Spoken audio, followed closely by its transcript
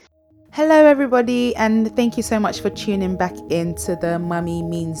Hello, everybody, and thank you so much for tuning back into the Mummy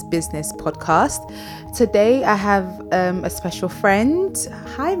Means Business podcast. Today, I have a special friend.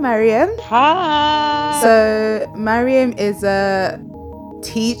 Hi, Mariam. Hi. So, Mariam is a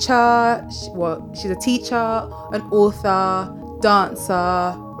teacher. She's a teacher, an author,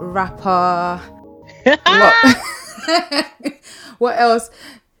 dancer, rapper. What else?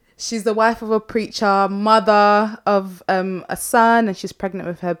 She's the wife of a preacher, mother of a son, and she's pregnant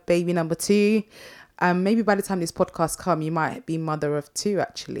with her baby number 2. Maybe by the time this podcast come, you might be mother of 2,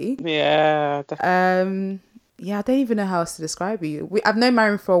 actually. Yeah. Yeah, I don't even know how else to describe you. I've known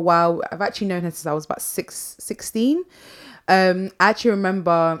Mariam for a while. I've actually known her since I was about 16. I actually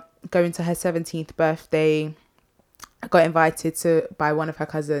remember going to her 17th birthday. I got invited by one of her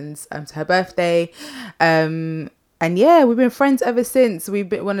cousins to her birthday. And yeah, we've been friends ever since. We've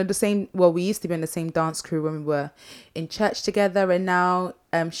been we used to be in the same dance crew when we were in church together. And now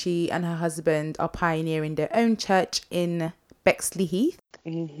she and her husband are pioneering their own church in Bexley Heath.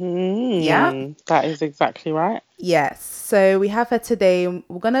 Mm-hmm. Yeah. That is exactly right. Yes. So we have her today.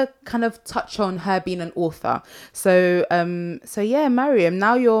 We're going to kind of touch on her being an author. So yeah, Mariam,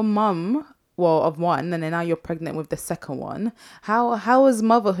 now you're mum. Well, of one, and then now you're pregnant with the second one. How has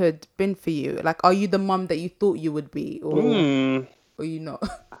motherhood been for you? Like, are you the mum that you thought you would be, or you not?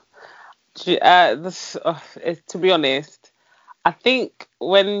 To be honest, I think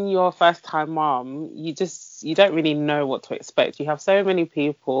when you're a first time mom, you don't really know what to expect. You have so many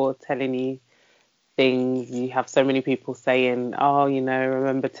people telling you things. You have so many people saying, "Oh,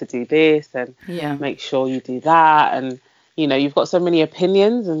 remember to do this and make sure you do that," and you've got so many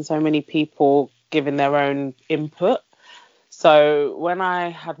opinions and so many people giving their own input. So when I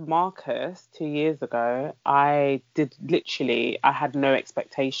had Marcus 2 years ago, I had no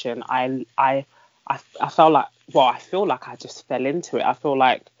expectation. I felt like, I feel like I just fell into it. I feel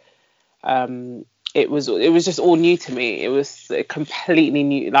like it was just all new to me. It was completely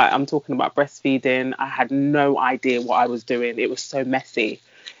new. Like, I'm talking about breastfeeding. I had no idea what I was doing. It was so messy.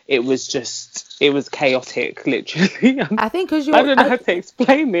 It was chaotic, literally. I think because I don't know how to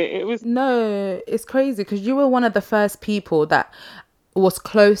explain it. No, it's crazy because you were one of the first people that was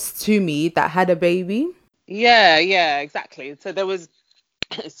close to me that had a baby. Yeah, exactly. So there was,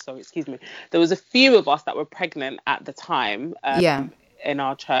 sorry, excuse me. There was a few of us that were pregnant at the time. In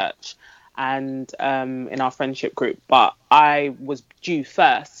our church and in our friendship group, but I was due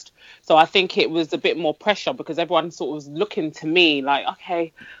first. So I think it was a bit more pressure because everyone sort of was looking to me like,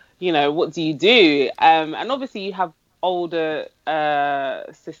 okay, what do you do? And obviously you have older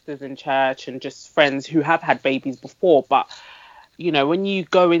sisters in church and just friends who have had babies before, but when you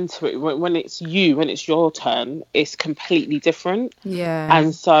go into it, when it's your turn, it's completely different. Yeah.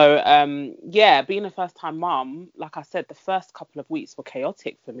 And so, being a first time mom, like I said, the first couple of weeks were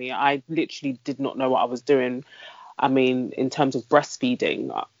chaotic for me. I literally did not know what I was doing. I mean, in terms of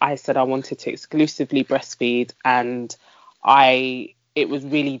breastfeeding, I said I wanted to exclusively breastfeed, and it was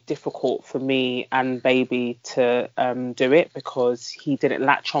really difficult for me and baby to do it because he didn't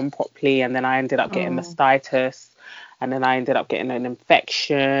latch on properly, and then I ended up getting mastitis. And then I ended up getting an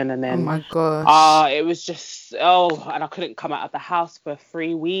infection, and then oh my gosh, it was just and I couldn't come out of the house for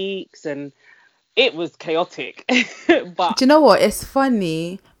 3 weeks, and it was chaotic. But do you know what? It's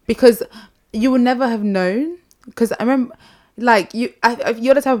funny because you would never have known. Because I remember, like you're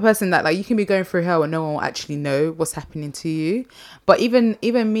the type of person that like you can be going through hell and no one will actually know what's happening to you. But even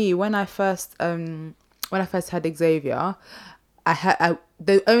me, when I first had Xavier,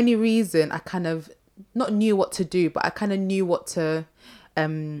 the only reason I kind of not knew what to do, but I kind of knew what to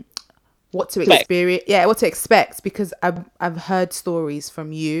experience, what to expect, because I've heard stories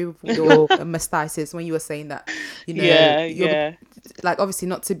from you, your mastitis, when you were saying that, you're like, obviously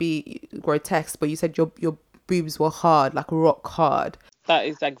not to be grotesque, but you said your boobs were hard, like rock hard. That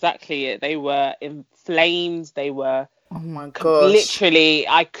is exactly it. They were inflamed. They were, oh my gosh, literally,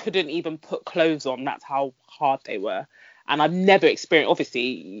 I couldn't even put clothes on. That's how hard they were. And I've never experienced, obviously,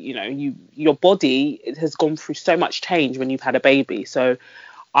 your body has gone through so much change when you've had a baby. So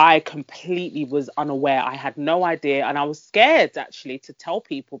I completely was unaware. I had no idea. And I was scared, actually, to tell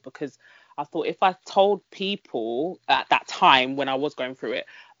people, because I thought if I told people at that time when I was going through it,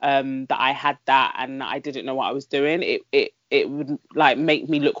 that I had that and I didn't know what I was doing, it would like make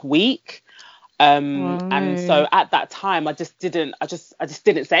me look weak. And so at that time, I just didn't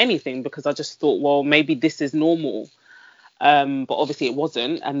say anything, because I just thought, well, maybe this is normal. But obviously it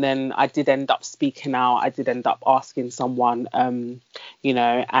wasn't. And then I did end up speaking out. I did end up asking someone, and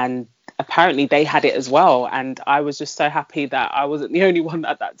apparently they had it as well. And I was just so happy that I wasn't the only one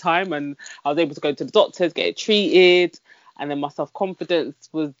at that time. And I was able to go to the doctors, get it treated. and then my self-confidence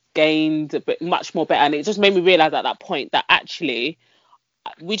was gained a bit much more better, and it just made me realize at that point that actually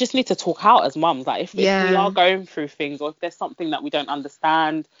we just need to talk out as mums. Like if we are going through things, or if there's something that we don't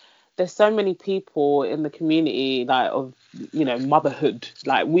understand, there's so many people in the community, like, of, you know, motherhood,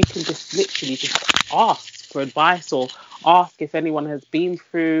 like we can just literally just ask for advice, or ask if anyone has been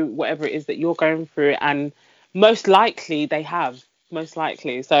through whatever it is that you're going through, and most likely they have, most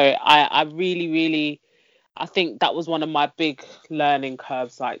likely. So I really, I think that was one of my big learning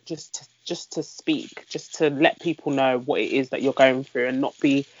curves, like just to speak, just to let people know what it is that you're going through, and not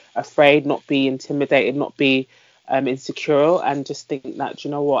be afraid, not be intimidated, not be insecure, and just think that,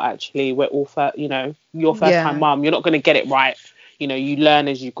 you know what, actually we're all you're first time mum, you're not going to get it right, you know, you learn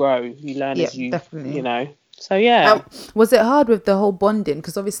as you grow, you learn as you definitely, you know. So was it hard with the whole bonding?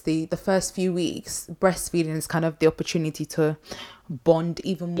 Because obviously the first few weeks breastfeeding is kind of the opportunity to bond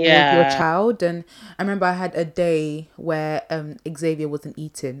even more with your child. And I remember I had a day where Xavier wasn't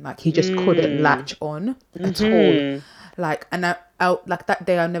eating, like he just couldn't latch on at all. Like, and I like that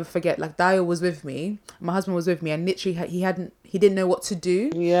day I'll never forget, like Dio was with me, my husband was with me, and literally he didn't know what to do.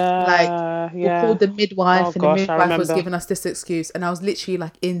 We called the midwife, and the midwife was giving us this excuse, and I was literally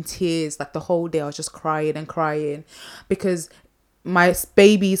like in tears, like the whole day I was just crying and crying, because my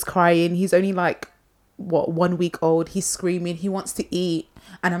baby's crying, he's only like 1 week old, he's screaming, he wants to eat,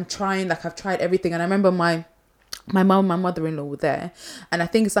 and I'm trying, like I've tried everything. And I remember my mum and my mother-in-law were there, and I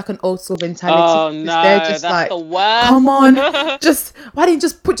think it's like an old school mentality. Oh no, they're just that's like, the worst. Come on, why didn't you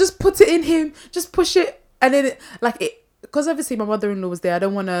just put it in him, just push it. And then because obviously my mother-in-law was there, I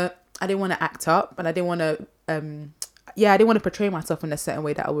didn't want to act up, and I didn't want to I didn't want to portray myself in a certain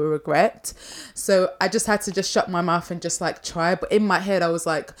way that I would regret. So I just had to just shut my mouth and just like try. But in my head, I was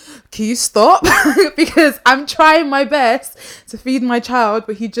like, can you stop? Because I'm trying my best to feed my child,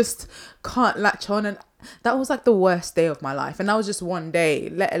 but he just can't latch on. And that was like the worst day of my life. And that was just one day,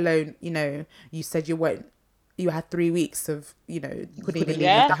 let alone, you know, you said you had 3 weeks of, you know, you couldn't even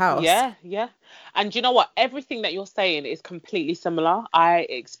leave the house. Yeah. And you know what? Everything that you're saying is completely similar. I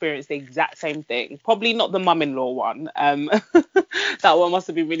experienced the exact same thing. Probably not the mum-in-law one. That one must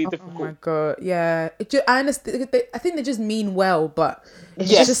have been really difficult. Oh my God. Yeah. I understand. I think they just mean well, but it's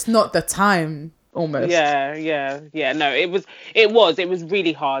just not the time. Almost. Yeah. No, it was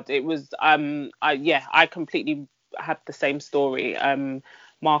really hard. It was I completely had the same story.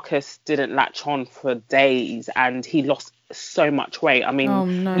 Marcus didn't latch on for days, and he lost so much weight. I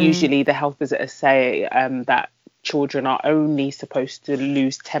mean, usually the health visitors say that children are only supposed to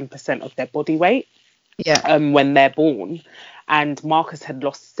lose 10% of their body weight when they're born. And Marcus had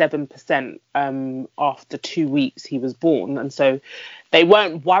lost 7% after 2 weeks he was born. And so they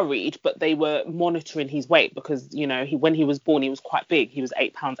weren't worried, but they were monitoring his weight, because, you know, when he was born, he was quite big. He was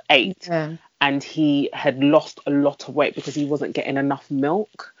 8 pounds 8. Yeah. And he had lost a lot of weight because he wasn't getting enough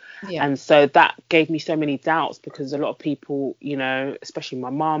milk. Yeah. And so that gave me so many doubts, because a lot of people, you know, especially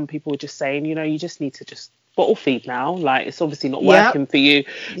my mum, people were just saying, you know, you just need to just bottle feed now. Like, it's obviously not working for you.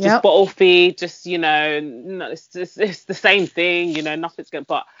 Just bottle feed, just, you know, no, it's the same thing, you know, nothing's good.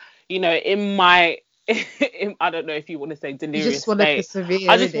 But, you know, in my... I don't know if you want to say delirious state.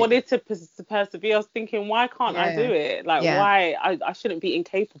 I just wanted to persevere. I was thinking, why can't I do it? Like, why I shouldn't be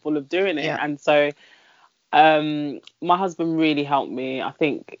incapable of doing it. And so my husband really helped me. I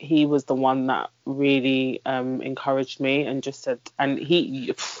think he was the one that really encouraged me, and just said, and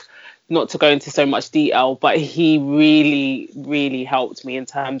he, not to go into so much detail, but he really, really helped me in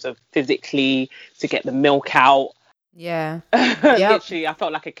terms of physically to get the milk out. Literally, I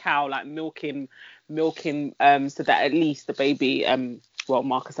felt like a cow, like milking so that at least the baby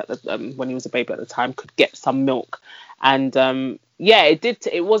Marcus at the when he was a baby at the time could get some milk. And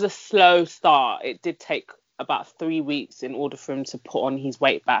it was a slow start. It did take about 3 weeks in order for him to put on his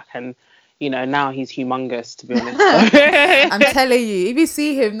weight back, and you know, now he's humongous, to be honest. I'm telling you, if you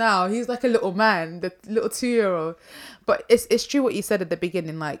see him now, he's like a little man, the little 2-year-old. But it's true what you said at the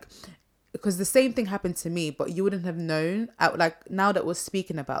beginning, like, because the same thing happened to me, but you wouldn't have known. Like, now that we're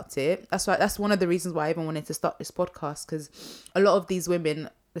speaking about it, that's one of the reasons why I even wanted to start this podcast, because a lot of these women,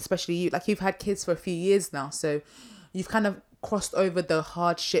 especially you, like, you've had kids for a few years now, so you've kind of crossed over the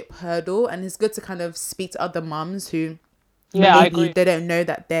hardship hurdle, and it's good to kind of speak to other mums who maybe they don't know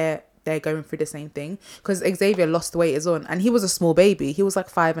that they're going through the same thing. Because Xavier lost weight as well, and he was a small baby. He was like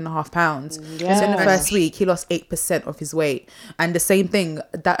 5.5 pounds. Yes. So in the first week, he lost 8% of his weight. And the same thing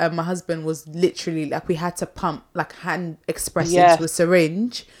that my husband was literally like, we had to pump like hand express into a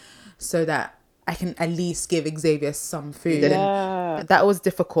syringe so that I can at least give Xavier some food. And that was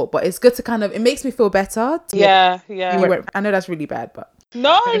difficult, but it's good to kind of, it makes me feel better. I know that's really bad, but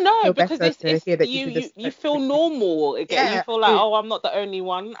No, feel because better to it's hear that you did this you like feel quickly. normal again. You Yeah, feel like, true. oh, I'm not the only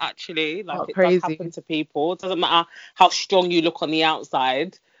one. Actually, Oh, like it does happen crazy. to people. It doesn't matter how strong you look on the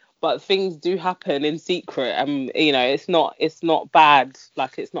outside, but things do happen in secret, and it's not bad.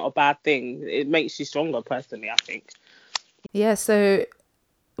 Like it's not a bad thing. It makes you stronger, personally, I think. Yeah, so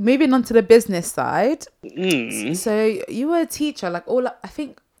moving on to the business side. Mm. So you were a teacher, like I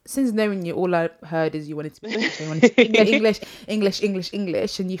think since knowing you, all I heard is you wanted to be a teacher. You wanted to English,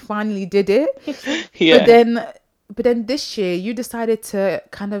 English, and you finally did it. But Yeah. then, this year you decided to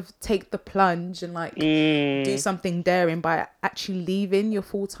kind of take the plunge and like do Mm. something daring by actually leaving your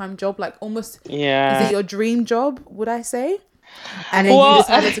full-time job, like almost, is it Yeah. your dream job, would I say? And then you Well,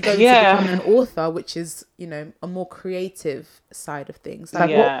 decided to go into becoming an yeah. author, which is, a more creative side of things.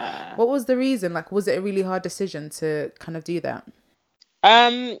 Like, Yeah. what was the reason? Like, was it a really hard decision to kind of do that?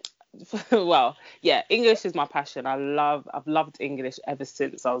 Um, well, yeah, English is my passion. I've loved English ever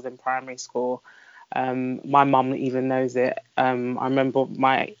since I was in primary school. My mum even knows it. I remember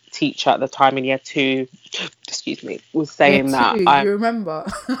my teacher at the time in year 2, excuse me, was Year saying two, that you remember?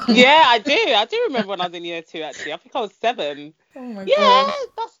 yeah, I do. I do remember when I was in year 2, actually. I think I was 7. Oh my Yeah,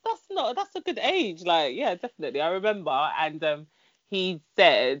 gosh. that's a good age. Like, yeah, definitely. I remember. And he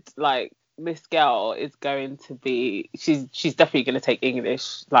said, like, this girl is going to be she's definitely going to take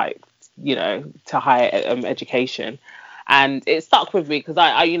English, like, to higher education. And it stuck with me because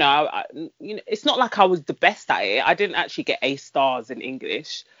it's not like I was the best at it. I didn't actually get A stars in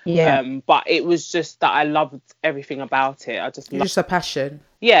English. Yeah. But it was just that I loved everything about it. I just It's loved, just a passion.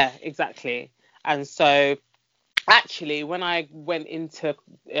 yeah, exactly. And so actually, when I went into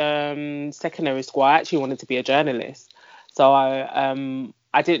secondary school, I actually wanted to be a journalist. So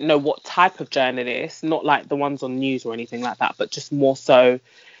I didn't know what type of journalist, not like the ones on news or anything like that, but just more so,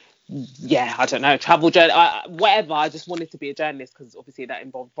 yeah, I don't know, travel journal, whatever. I just wanted to be a journalist because obviously that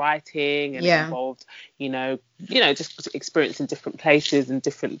involved writing, and it Yeah. involved, just experiencing different places and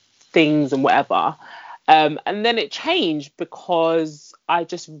different things and whatever. And then it changed because I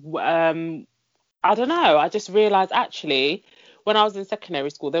don't know. I just realized, actually, when I was in secondary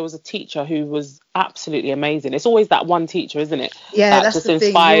school, there was a teacher who was absolutely amazing. It's always that one teacher, isn't it, Yeah, that that's just the thing.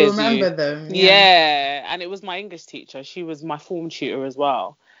 You'll inspires you. remember them. Yeah. Yeah. And it was my English teacher. She was my form tutor as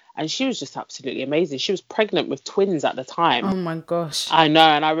well. And she was just absolutely amazing. She was pregnant with twins at the time. Oh my gosh. I know.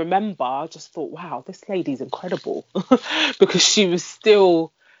 And I remember, I just thought, wow, this lady's incredible. Because she was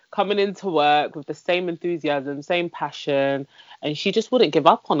still coming into work with the same enthusiasm, same passion, and she just wouldn't give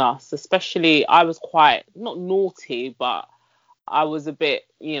up on us. Especially, I was quite not naughty, but I was a bit,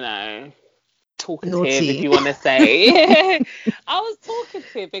 talkative, if Naughty. you want to say. I was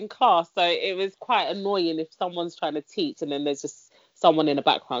talkative in class, so it was quite annoying if someone's trying to teach and then there's just someone in the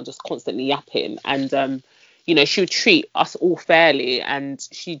background just constantly yapping. And she would treat us all fairly, and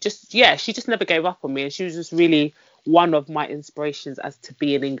she just never gave up on me, and she was just really one of my inspirations as to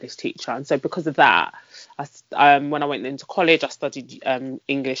be an English teacher. And so because of that, when I went into college, I studied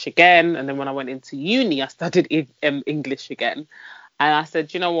English again, and then when I went into uni, I studied English again. And I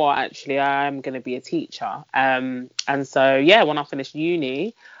said, you know what, actually, I'm going to be a teacher. And so, yeah, when I finished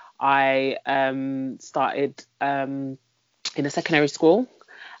uni, I started in a secondary school,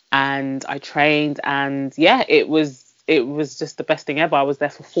 and I trained, and yeah, it was just the best thing ever. I was there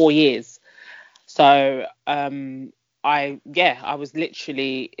for 4 years. So I was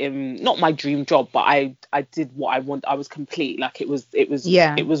literally in not my dream job, but I did what I want. I was complete. Like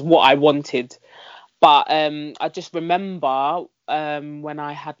Yeah. it was what I wanted. But I just remember when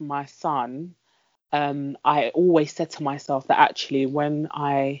I had my son, I always said to myself that actually when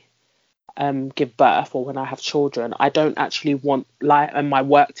I give birth or when I have children, I don't actually want my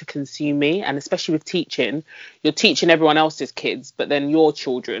work to consume me. And especially with teaching, you're teaching everyone else's kids, but then your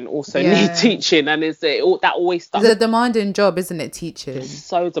children also need Yeah. teaching, and that always stuck. It's a demanding job, isn't it, teaching? It's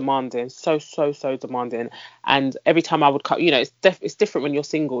so demanding, so demanding. And every time I would come, it's different when you're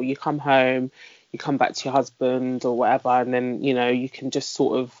single. You come home, you come back to your husband or whatever, and then you can just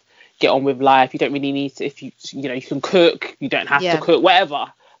sort of get on with life. You don't really need to, if you can cook, you don't have to cook,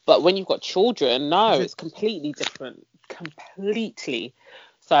 whatever. But when you've got children, no, it's completely different. Completely.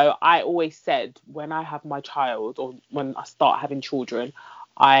 So I always said, when I have my child or when I start having children,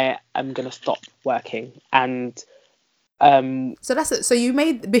 I am going to stop working. And So that's it. So you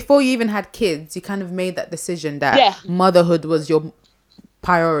made, before you even had kids, you kind of made that decision that yeah, motherhood was your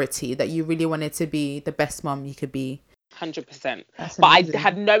priority, that you really wanted to be the best mom you could be. 100%. That's But I amazing.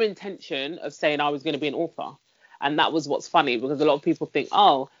 had no intention of saying I was going to be an author. And that was what's funny, because a lot of people think,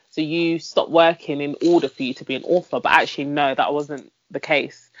 oh, so you stopped working in order for you to be an author. But actually, no, that wasn't the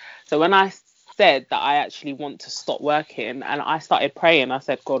case. So when I said that I actually want to stop working, and I started praying. I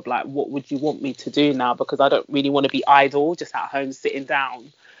said, God, like, what would you want me to do now? Because I don't really want to be idle, just at home sitting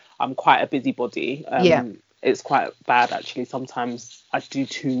down. I'm quite a busybody. Yeah. It's quite bad actually. Sometimes I do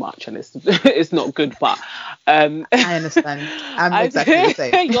too much, and it's it's not good. But I understand. I'm exactly the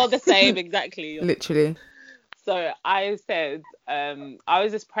same. You're the same, exactly. Literally. So I said, I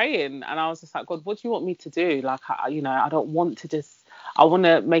was just praying, and I was just like, God, what do you want me to do? Like, I don't want to just. I want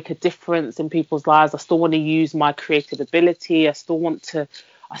to make a difference in people's lives. I still want to use my creative ability. I still want to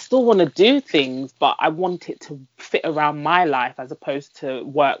do things, but I want it to fit around my life as opposed to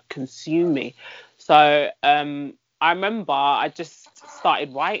work consume me. So I remember I just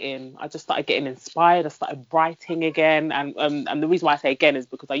started writing. I just started getting inspired. I started writing again. And the reason why I say again is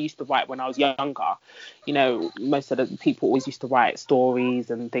because I used to write when I was younger. You know, most of the people always used to write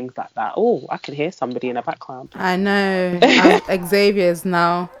stories and things like that. Oh, I can hear somebody in the background. I know. Xavier's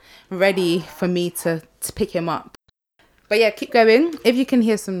now ready for me to pick him up. But yeah, keep going. If you can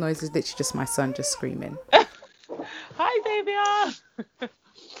hear some noises, literally just my son just screaming. Hi, Xavier.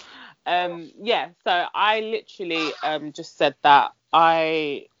 Yeah, so I literally just said that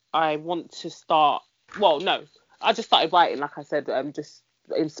I want to start. Well, no, I just started writing, like I said, just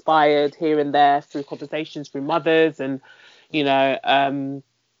inspired here and there through conversations through mothers, and because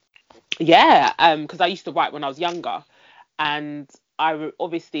I used to write when I was younger, and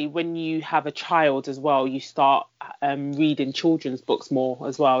obviously when you have a child as well, you start reading children's books more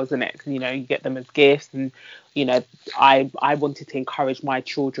as well, isn't it? You get them as gifts, and I wanted to encourage my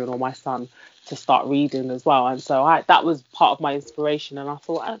children or my son to start reading as well, and so that was part of my inspiration. And I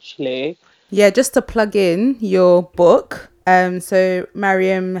thought, actually, just to plug in your book. So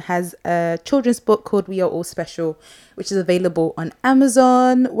Mariam has a children's book called We Are All Special, which is available on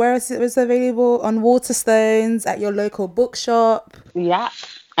Amazon. Where else it was available? On Waterstones, at your local bookshop. Yeah,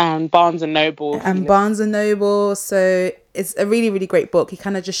 and Barnes and Noble. Barnes and Noble. So it's a really, really great book. You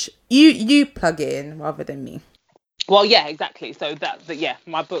kind of just you plug it in rather than me. Well, yeah, exactly. So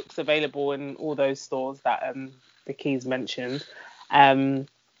my book's available in all those stores that the Keys mentioned, and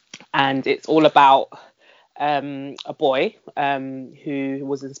it's all about a boy who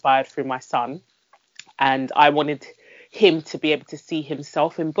was inspired through my son, and I wanted him to be able to see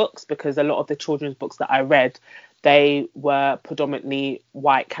himself in books, because a lot of the children's books that I read, they were predominantly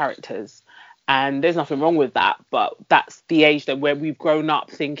white characters, and there's nothing wrong with that, but that's the age that where we've grown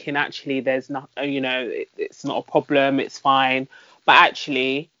up thinking actually there's not, it's not a problem, it's fine, but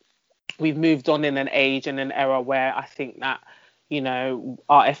actually we've moved on in an age and an era where I think that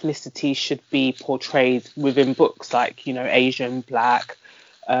our ethnicity should be portrayed within books, like, Asian, Black,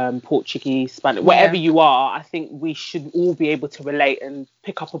 Portuguese, Spanish, wherever you are. I think we should all be able to relate and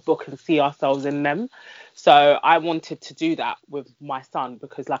pick up a book and see ourselves in them. So I wanted to do that with my son,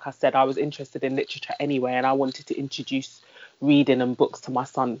 because, like I said, I was interested in literature anyway, and I wanted to introduce reading and books to my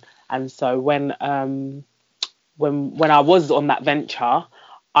son. And so when I was on that venture,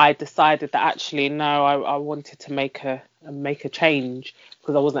 I decided that actually no, I wanted to make a change,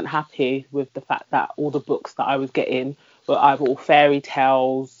 because I wasn't happy with the fact that all the books that I was getting were either all fairy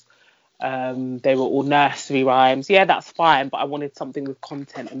tales, they were all nursery rhymes. Yeah, that's fine, but I wanted something with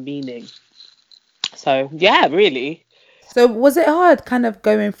content and meaning. So yeah, really. So was it hard kind of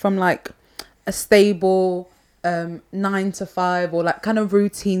going from like a stable 9 to 5 or like kind of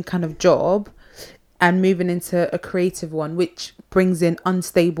routine kind of job and moving into a creative one, which brings in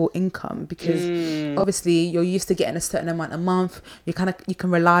unstable income? Because obviously you're used to getting a certain amount a month. You can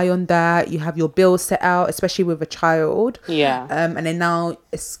rely on that. You have your bills set out, especially with a child. Yeah. And then now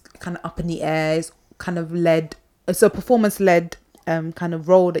it's kind of up in the air. It's kind of it's a performance-led kind of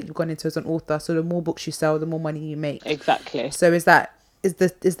role that you've gone into as an author. So the more books you sell, the more money you make. Exactly. So is that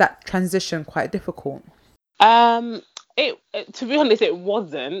transition quite difficult? It to be honest, it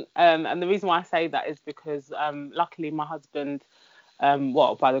wasn't, and the reason why I say that is because luckily my husband,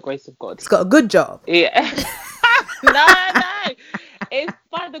 by the grace of God, he's got a good job. Yeah. no, it's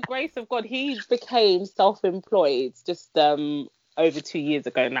by the grace of God. He became self-employed just over 2 years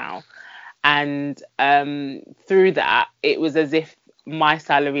ago now, and through that, it was as if my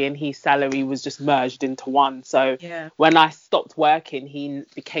salary and his salary was just merged into one. So when I stopped working, he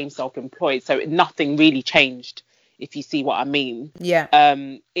became self-employed. So nothing really changed, if you see what I mean. Yeah.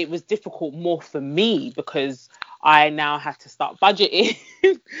 It was difficult more for me because I now had to start budgeting.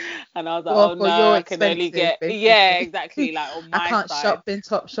 And I was like, oh no, I can only get... Basically. Yeah, exactly. Like on my I can't side. shop in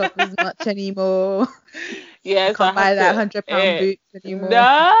Topshop as much anymore. Yeah, I can't buy that £100 boots anymore.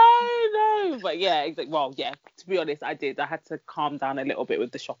 No. But yeah, exactly. Well, yeah, to be honest, I did. I had to calm down a little bit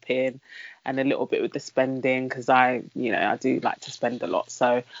with the shopping and a little bit with the spending because I do like to spend a lot.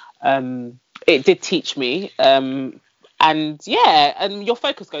 So it did teach me. And yeah, and your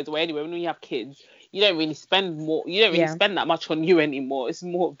focus goes away anyway. When you have kids, you don't really spend more. You don't really Yeah. spend that much on you anymore. It's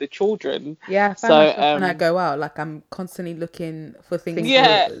more of the children. Yeah, I find So myself when I go out, like I'm constantly looking for things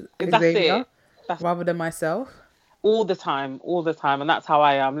yeah, for that's Xavier it. That's rather than myself. all the time, and that's how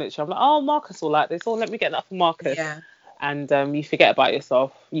I am. Literally, I'm like, oh, Marcus will like this. Oh, let me get that for Marcus. Yeah. And you forget about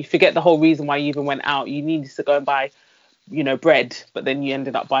yourself. You forget the whole reason why you even went out. You needed to go and buy, bread, but then you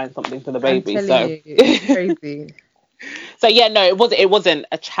ended up buying something for the I'm baby. telling So you, it's crazy. so yeah, no, it wasn't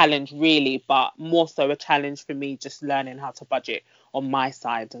a challenge really, but more so a challenge for me just learning how to budget on my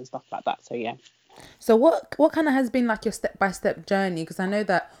side and stuff like that. So yeah. So what kind of has been like your step by step journey? Because I know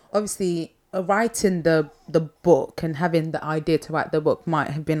that obviously writing the book and having the idea to write the book might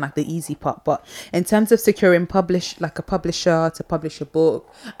have been like the easy part, but in terms of securing a publisher to publish a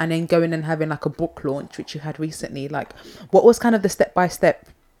book and then going and having like a book launch, which you had recently, like what was kind of the step by step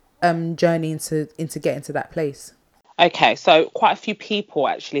journey into getting to that place? Okay, so quite a few people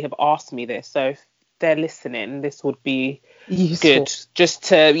actually have asked me this. So if they're listening, this would be Useful. good just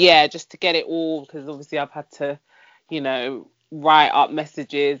to get it all, because obviously I've had to, write up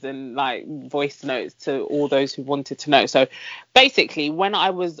messages and like voice notes to all those who wanted to know. So basically, when I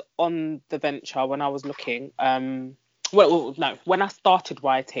was on the venture, when I was looking, no, when I started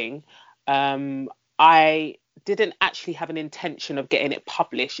writing, I didn't actually have an intention of getting it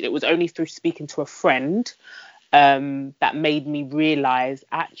published. It was only through speaking to a friend that made me realize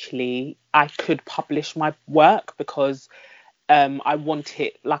actually I could publish my work, because I want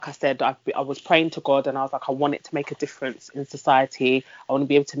it, like I said, I was praying to God and I was like, I want it to make a difference in society. I want to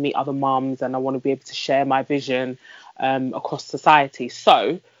be able to meet other mums and I want to be able to share my vision across society.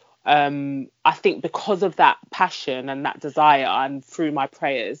 So I think because of that passion and that desire and through my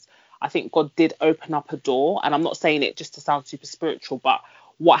prayers, I think God did open up a door. And I'm not saying it just to sound super spiritual, but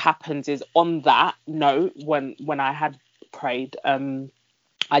what happened is, on that note, when I had prayed,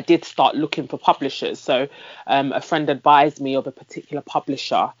 I did start looking for publishers. So a friend advised me of a particular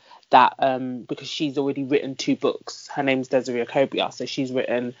publisher that, because she's already written 2 books. Her name's Desiree Akobia. So she's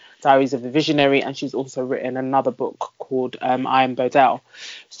written Diaries of a Visionary, and she's also written another book called I Am Bodell.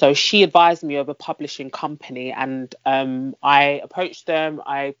 So she advised me of a publishing company, and I approached them.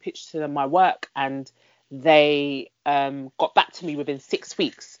 I pitched to them my work, and they got back to me within 6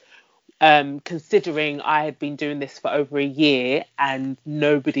 weeks. Considering I had been doing this for over a year and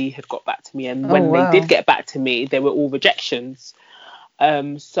nobody had got back to me. And Oh when they did wow. get back to me, they were all rejections.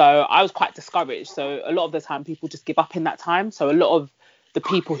 So I was quite discouraged. So a lot of the time people just give up in that time. So a lot of the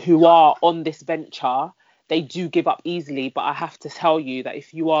people who are on this venture, they do give up easily. But I have to tell you that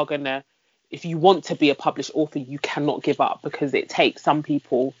if you want to be a published author, you cannot give up, because it takes some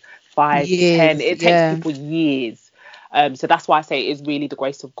people 5, 10, Years, it takes yeah. people years. So that's why I say it is really the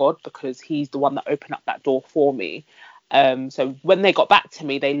grace of God, because he's the one that opened up that door for me. So when they got back to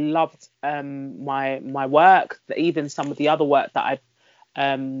me, they loved my work, even some of the other work that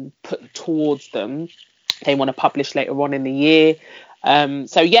I put towards them. They want to publish later on in the year.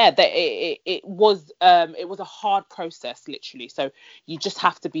 So yeah, it was a hard process, literally. So you just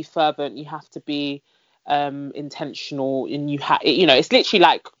have to be fervent. You have to be intentional, and it's literally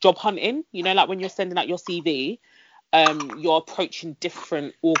like job hunting. Like when you're sending out your CV. You're approaching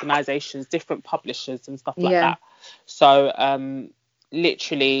different organizations, different publishers and stuff like Yeah. that. So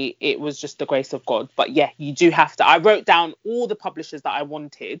literally it was just the grace of God. But yeah, you do have to. I wrote down all the publishers that I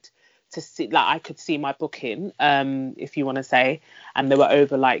wanted to see, like I could see my book in, if you want to say, and there were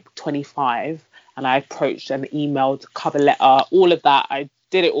over like 25, and I approached and emailed, cover letter, all of that. I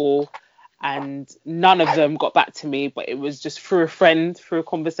did it all, and none of them got back to me, but it was just through a friend, through a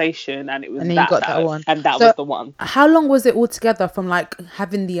conversation, and it was And then you got that one. that So was the one. how long was it all together from like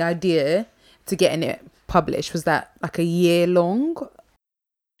having the idea to getting it published? Was that like a year long?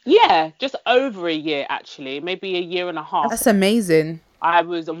 Yeah, just over a year actually, maybe a year and a half. That's amazing. I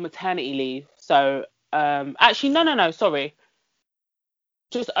was on maternity leave, so actually no, sorry,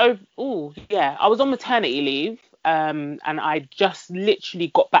 just over. Oh yeah, I was on maternity leave, and I just literally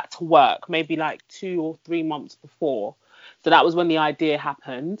got back to work maybe like 2 or 3 months before, so that was when the idea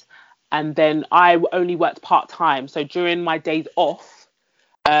happened, and then I only worked part time, so during my days off,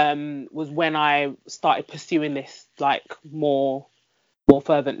 was when I started pursuing this like more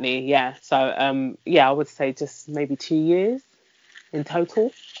fervently. Yeah, so yeah, I would say just maybe 2 years in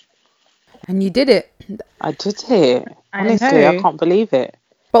total. And you did it. I did it. I Honestly, I know. can't believe it.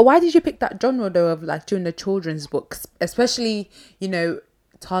 But why did you pick that genre though of like doing the children's books, especially,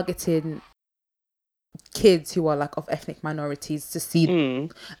 targeting kids who are like of ethnic minorities to see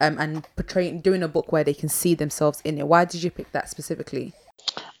and doing a book where they can see themselves in it. Why did you pick that specifically?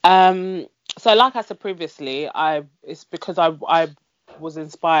 So like I said previously, it's because I was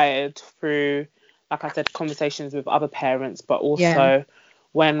inspired through, like I said, conversations with other parents, but also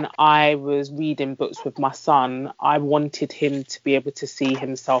when I was reading books with my son, I wanted him to be able to see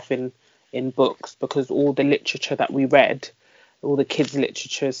himself in books, because all the literature that we read, all the kids'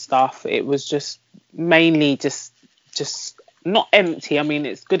 literature stuff, it was just mainly just not empty. I mean,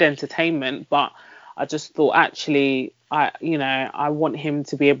 it's good entertainment, but I just thought, actually, I want him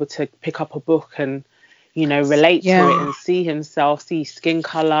to be able to pick up a book and, relate to it and see himself, see skin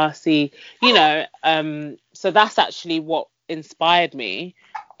color, see, so that's actually what inspired me.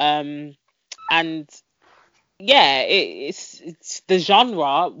 And yeah, it's the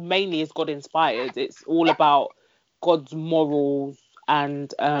genre mainly is God inspired. It's all about God's morals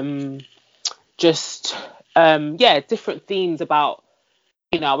and different themes about,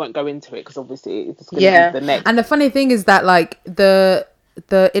 I won't go into it because obviously it's going to be the next. And the funny thing is that like the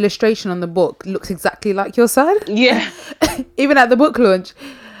illustration on the book looks exactly like your son. Yeah. Even at the book launch.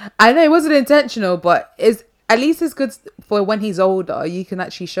 I know it wasn't intentional, but at least it's good for when he's older. You can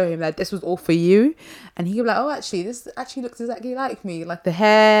actually show him that this was all for you, and he'll be like, oh, actually, this actually looks exactly like me, like the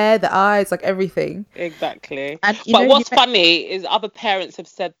hair, the eyes, like everything. Exactly. But what's funny is other parents have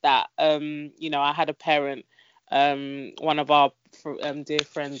said that. I had a parent, one of our dear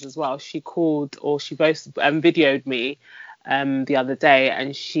friends as well. She called, or she both videoed me the other day,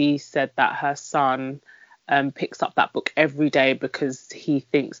 and she said that her son picks up that book every day because he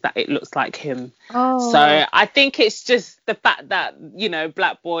thinks that it looks like him. So I think it's just the fact that,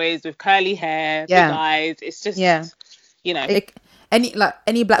 black boys with curly hair, big eyes, it's just, any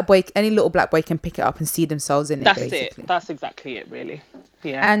black boy, any little black boy can pick it up and see themselves in it. That's exactly it, really.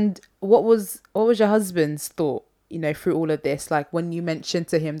 Yeah. And what was your husband's thought, through all of this? Like, when you mentioned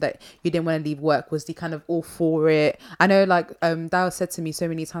to him that you didn't want to leave work, was he kind of all for it? I know, like, Dao said to me so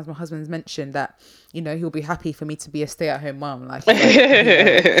many times, my husband's mentioned that, he'll be happy for me to be a stay-at-home mom. Like, but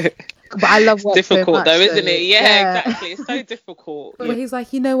I love work. It's difficult so much, though, isn't it? Yeah, exactly. It's so difficult. But he's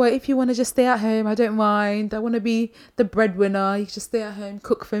like, you know what? If you want to just stay at home, I don't mind. I want to be the breadwinner. You just stay at home,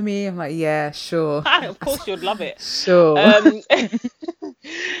 cook for me. I'm like, yeah, sure. Of course, you'd love it. Sure.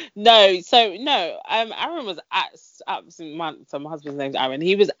 No. Aaron was absolutely. My husband's name's Aaron.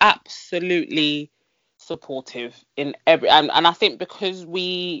 He was absolutely supportive in every. And I think because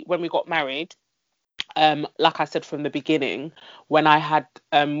when we got married, like I said from the beginning, when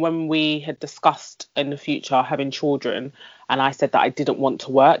we had discussed in the future having children, and I said that I didn't want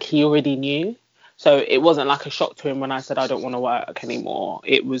to work, he already knew. So it wasn't like a shock to him when I said I don't want to work anymore.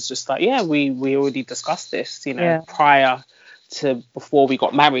 It was just like, yeah, we already discussed this, prior to before we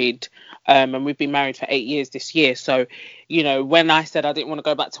got married. And we've been married for 8 years this year. So, when I said I didn't want to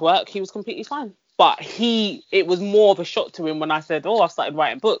go back to work, he was completely fine. But it was more of a shock to him when I said, I started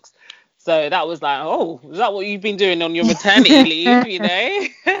writing books. So that was like, is that what you've been doing on your maternity leave,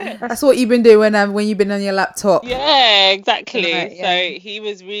 That's what you've been doing when you've been on your laptop. Yeah, exactly. Right, yeah. So he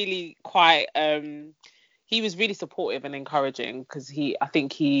was really quite, he was really supportive and encouraging, because I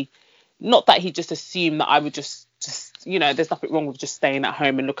think not that he just assumed that I would just, there's nothing wrong with just staying at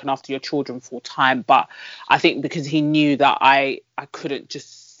home and looking after your children full time. But I think because he knew that I couldn't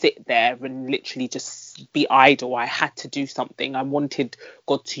just sit there and literally just be idle. I had to do something. I wanted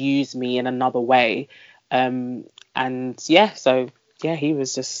God to use me in another way. He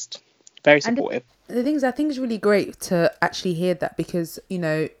was just very supportive. And the things I think is really great to actually hear that, because,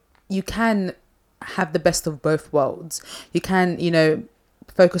 you can have the best of both worlds. You can,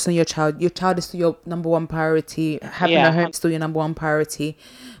 focus on your child. Your child is still your number one priority. Having a home is still your number one priority,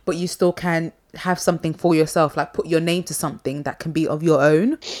 but you still can have something for yourself, like put your name to something that can be of your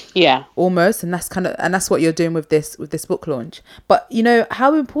own, almost. And that's what you're doing with this book launch. But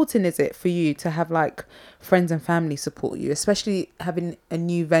how important is it for you to have like friends and family support you, especially having a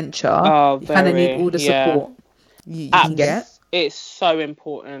new venture? You kind of need all the support you can get. It's so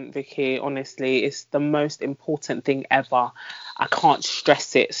important, Vicky. Honestly, it's the most important thing ever. I can't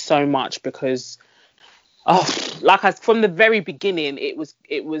stress it so much, because from the very beginning, it was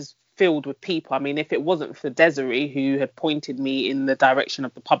filled with people. I mean, if it wasn't for Desiree, who had pointed me in the direction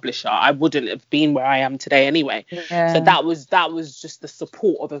of the publisher, I wouldn't have been where I am today anyway. So that was just the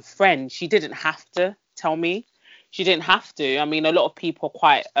support of a friend. She didn't have to tell me. She didn't have to. I mean, a lot of people are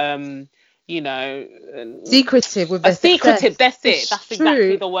quite secretive with their secretive. That's it. That's true.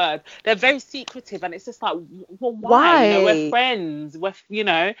 Exactly the word. They're very secretive, and it's just like, well, why? We're friends. We're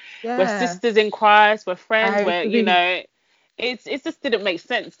sisters in Christ. We're friends. it just didn't make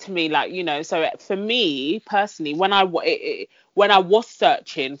sense to me, like, you know. So for me personally, when I was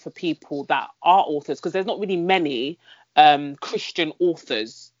searching for people that are authors, because there's not really many Christian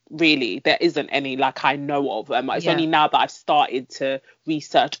authors, really. There isn't any, like, I know of. It's Yeah. only now that I've started to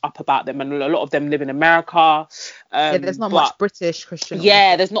research up about them, and a lot of them live in America. Yeah, there's not But much British Christian yeah,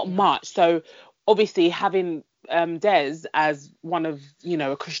 authors. there's not much. So obviously having Des as one of, you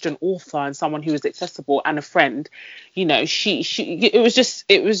know, a Christian author and someone who was accessible and a friend, you know, she it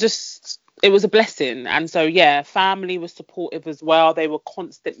was a blessing. And so yeah, family was supportive as well. They were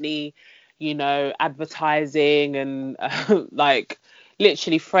constantly, you know, advertising and like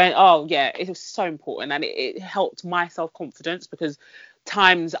literally friend. Oh yeah, it was so important, and it helped my self-confidence, because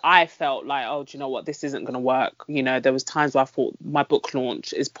times I felt like, oh, do you know what, this isn't going to work. You know, there was times where I thought my book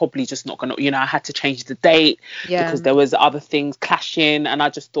launch is probably just not going to, you know, I had to change the date Yeah. because there was other things clashing, and I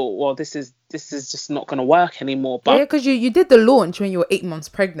just thought, well, this is just not going to work anymore. Yeah, But because you did the launch when you were 8 months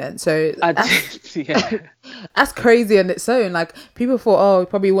pregnant, so I that's did, yeah. that's crazy on its own. Like, people thought, oh, you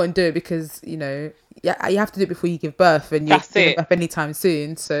probably won't do it because, you know, yeah, you have to do it before you give birth, and you're That's giving it. birth anytime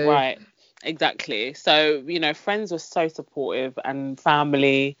soon. So Right. Exactly. So, you know, friends were so supportive, and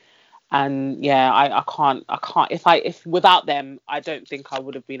family. And yeah, I can't, if without them, I don't think I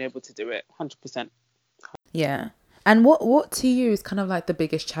would have been able to do it 100%. yeah. And what to you is kind of like the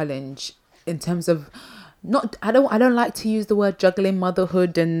biggest challenge in terms of, not, I don't like to use the word juggling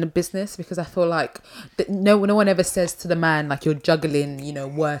motherhood and business, because I feel like that no one ever says to the man like you're juggling, you know,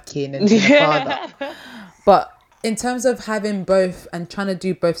 working and being a father. But in terms of having both and trying to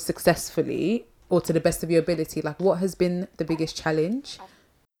do both successfully or to the best of your ability, like, what has been the biggest challenge?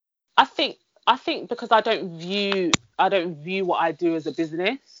 I think because I don't view what I do as a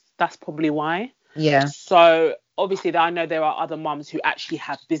business. That's probably why. Yeah. So obviously, I know there are other mums who actually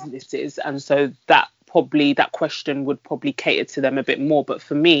have businesses, and so that question would probably cater to them a bit more. But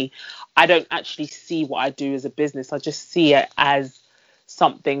for me, I don't actually see what I do as a business. I just see it as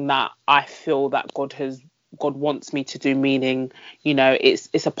something that I feel that God wants me to do, meaning, you know,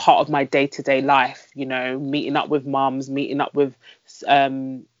 it's a part of my day-to-day life, you know, meeting up with mums, meeting up with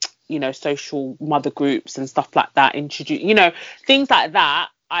you know, social mother groups and stuff like that, introduce, you know, things like that.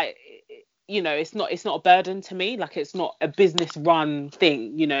 You know, it's not a burden to me. Like, it's not a business run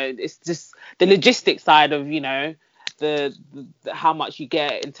thing, you know. It's just the logistics side of, you know, the how much you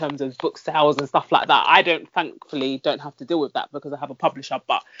get in terms of book sales and stuff like that. Thankfully don't have to deal with that because I have a publisher.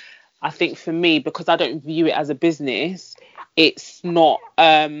 But I think for me, because I don't view it as a business, it's not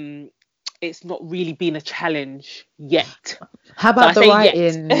really been a challenge yet. How So I about the say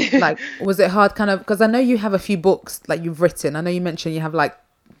writing? yet. Like, was it hard kind of, because I know you have a few books like you've written. I know you mentioned you have like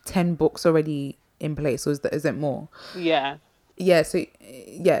 10 books already in place, or is it more? Yeah. Yeah, so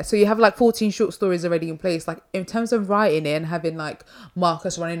you have like 14 short stories already in place. Like, in terms of writing it and having like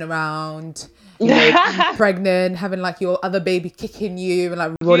Marcus running around, you know, pregnant, having like your other baby kicking you and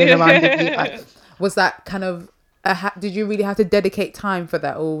like rolling around with you, like, was that kind of did you really have to dedicate time for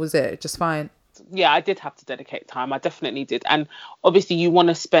that, or was it just fine? Yeah, I did have to dedicate time. I definitely did. And obviously you want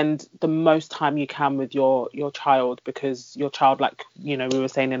to spend the most time you can with your child, because your child, like, you know, we were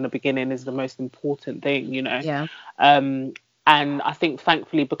saying in the beginning, is the most important thing, you know. Yeah. And I think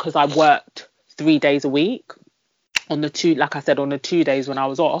thankfully, because I worked 3 days a week, on the 2 days when I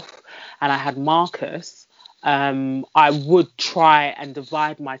was off and I had Marcus, I would try and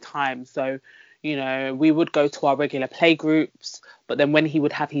divide my time. So, you know, we would go to our regular play groups, but then when he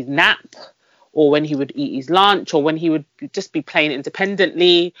would have his nap, or when he would eat his lunch, or when he would just be playing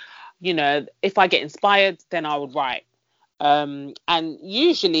independently, you know, if I get inspired, then I would write. And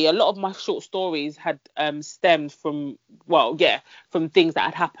usually a lot of my short stories had stemmed from, from things that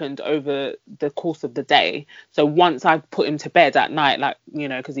had happened over the course of the day. So once I put him to bed at night, like, you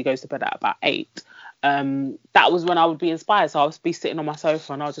know, because he goes to bed at about 8, that was when I would be inspired. So I would be sitting on my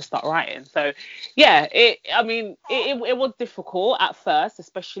sofa and I'll just start writing. So yeah, it was difficult at first,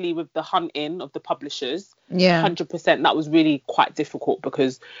 especially with the hunting of the publishers. Yeah. 100%, that was really quite difficult,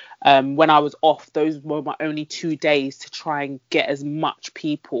 because when I was off, those were my only 2 days to try and get as much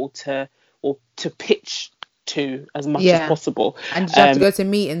people to pitch to as much as possible. And did you have to go to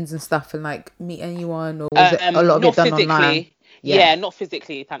meetings and stuff and like meet anyone, or was it a lot of not it done physically online? Yeah, not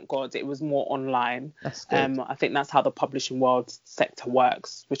physically, thank God. It was more online. That's good. I think that's how the publishing world sector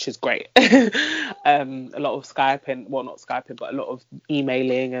works, which is great. A lot of Skyping, well, not Skyping, but a lot of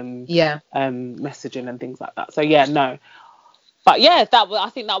emailing and messaging and things like that. So yeah, no. But yeah, I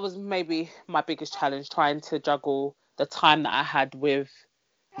think that was maybe my biggest challenge, trying to juggle the time that I had with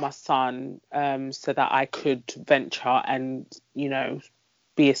my son, so that I could venture and, you know,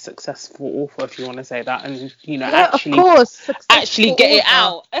 be a successful author, if you want to say that, and of course, actually get it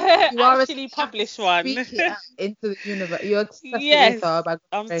out. You are actually publish one. Speak it out into the universe. You're a successful Yes, author.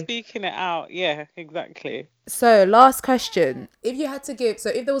 I'm speaking it out. Yeah, exactly. So, last question. If you had to give,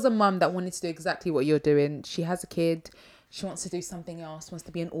 if there was a mum that wanted to do exactly what you're doing, she has a kid, she wants to do something else, wants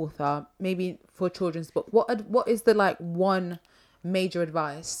to be an author, maybe for a children's book, what is the one major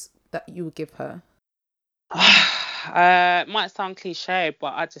advice that you would give her? Might sound cliche,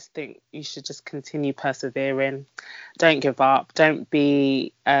 but I just think you should just continue persevering. Don't give up. Don't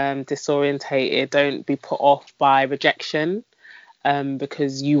be disorientated. Don't be put off by rejection,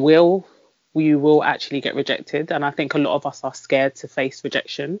 because you will actually get rejected. And I think a lot of us are scared to face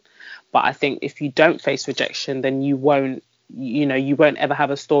rejection. But I think if you don't face rejection, then you won't ever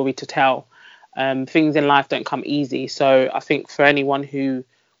have a story to tell. Things in life don't come easy. So I think for anyone who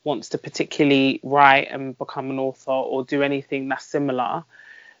wants to particularly write and become an author or do anything that's similar,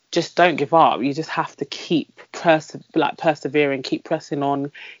 just don't give up. You just have to keep persevering, keep pressing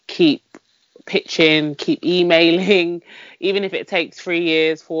on, keep pitching, keep emailing, even if it takes 3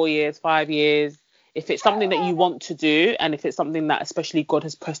 years, 4 years, 5 years. If it's something that you want to do, and if it's something that especially God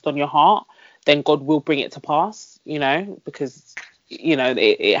has pressed on your heart, then God will bring it to pass, because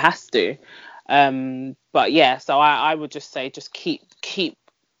it has to. But yeah, so I would just say, just keep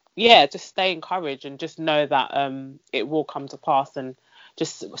just stay encouraged, and just know that it will come to pass. And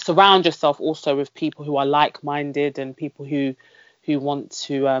just surround yourself also with people who are like-minded, and people who want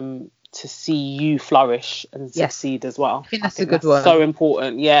to see you flourish and succeed as well. I think that's a good one. So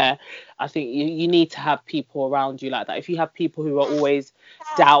important. Yeah, I think you need to have people around you like that. If you have people who are always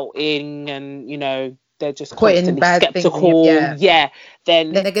doubting and they're just constantly skeptical,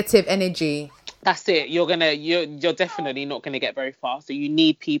 then negative energy, that's it. You're definitely not going to get very far. So you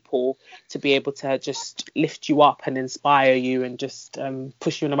need people to be able to just lift you up and inspire you and just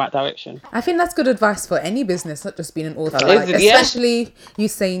push you in the right direction. I think that's good advice for any business, not just being an author. Especially you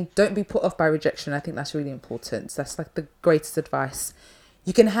saying don't be put off by rejection. I think that's really important. So that's the greatest advice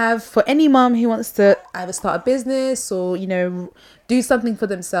you can have for any mum who wants to either start a business or do something for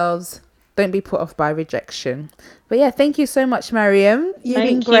themselves. Don't be put off by rejection. But yeah, thank you so much, Mariam. You've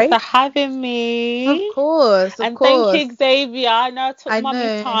been great. Thank you for having me. Of course. Thank you, Xavier. I know I took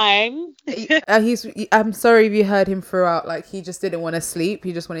mummy's time. I'm sorry if you heard him throughout. He just didn't want to sleep.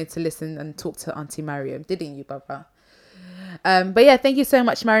 He just wanted to listen and talk to Auntie Mariam. Didn't you, Baba? But yeah, thank you so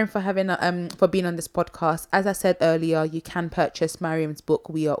much, Mariam, for for being on this podcast. As I said earlier, you can purchase Mariam's book,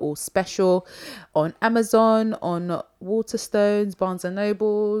 We Are All Special, on Amazon, on Waterstones, Barnes and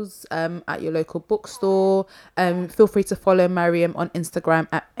Nobles, at your local bookstore. Feel free to follow Mariam on Instagram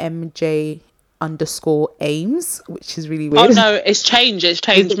at MJ_Ames, which is really weird. Oh no, it's changed.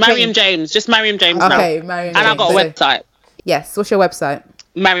 Mariam James, just Mariam James now. Okay, Mariam James. And I've got a website. Yes, what's your website?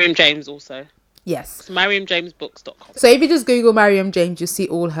 Mariam James also. Yes. MariamJamesBooks.com. So if you just Google Mariam James, you'll see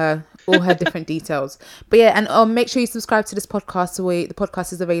all her different details. But yeah, and make sure you subscribe to this podcast. The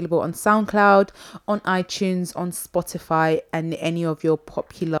podcast is available on SoundCloud, on iTunes, on Spotify, and any of your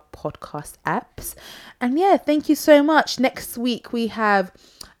popular podcast apps. And yeah, thank you so much. Next week we have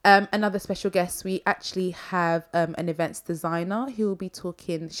another special guest. We actually have an events designer who will be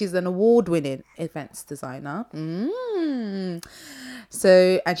talking. She's an award-winning events designer.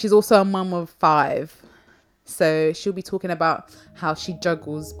 So, and she's also a mum of 5. So she'll be talking about how she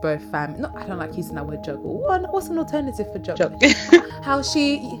juggles both family. No, I don't like using that word juggle. What's an alternative for juggle? How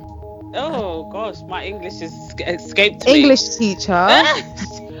she... Oh gosh, my English has escaped me. English teacher.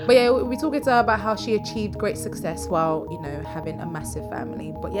 But yeah, we're talking to her about how she achieved great success while, having a massive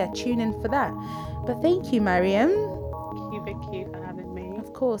family. But yeah, tune in for that. But thank you, Mariam. Thank you, Vicky, for having me.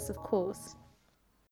 Of course.